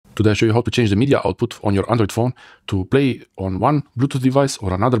Today I show you how to change the media output on your Android phone to play on one Bluetooth device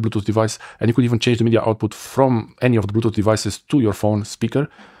or another Bluetooth device, and you could even change the media output from any of the Bluetooth devices to your phone speaker,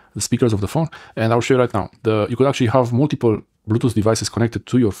 the speakers of the phone. And I'll show you right now. You could actually have multiple Bluetooth devices connected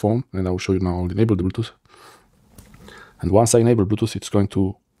to your phone, and I'll show you now. I'll enable the Bluetooth. And once I enable Bluetooth, it's going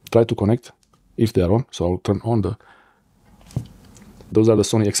to try to connect if they are on. So I'll turn on those are the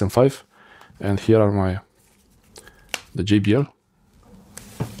Sony XM5, and here are the JBL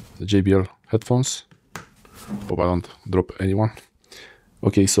headphones. Hope I don't drop anyone.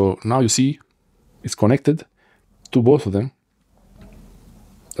 Okay, so now you see it's connected to both of them.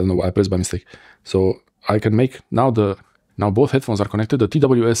 I don't know why I pressed by mistake. So I can make now both headphones are connected. The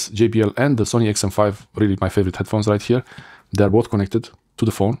TWS JBL and the Sony XM5, really my favorite headphones right here. They're both connected to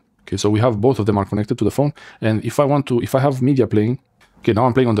the phone. Okay, so we have both of them are connected to the phone. And if I have media playing, okay, now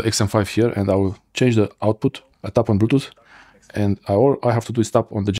I'm playing on the XM5 here, and I will change the output. I tap on Bluetooth, and all I have to do is tap on the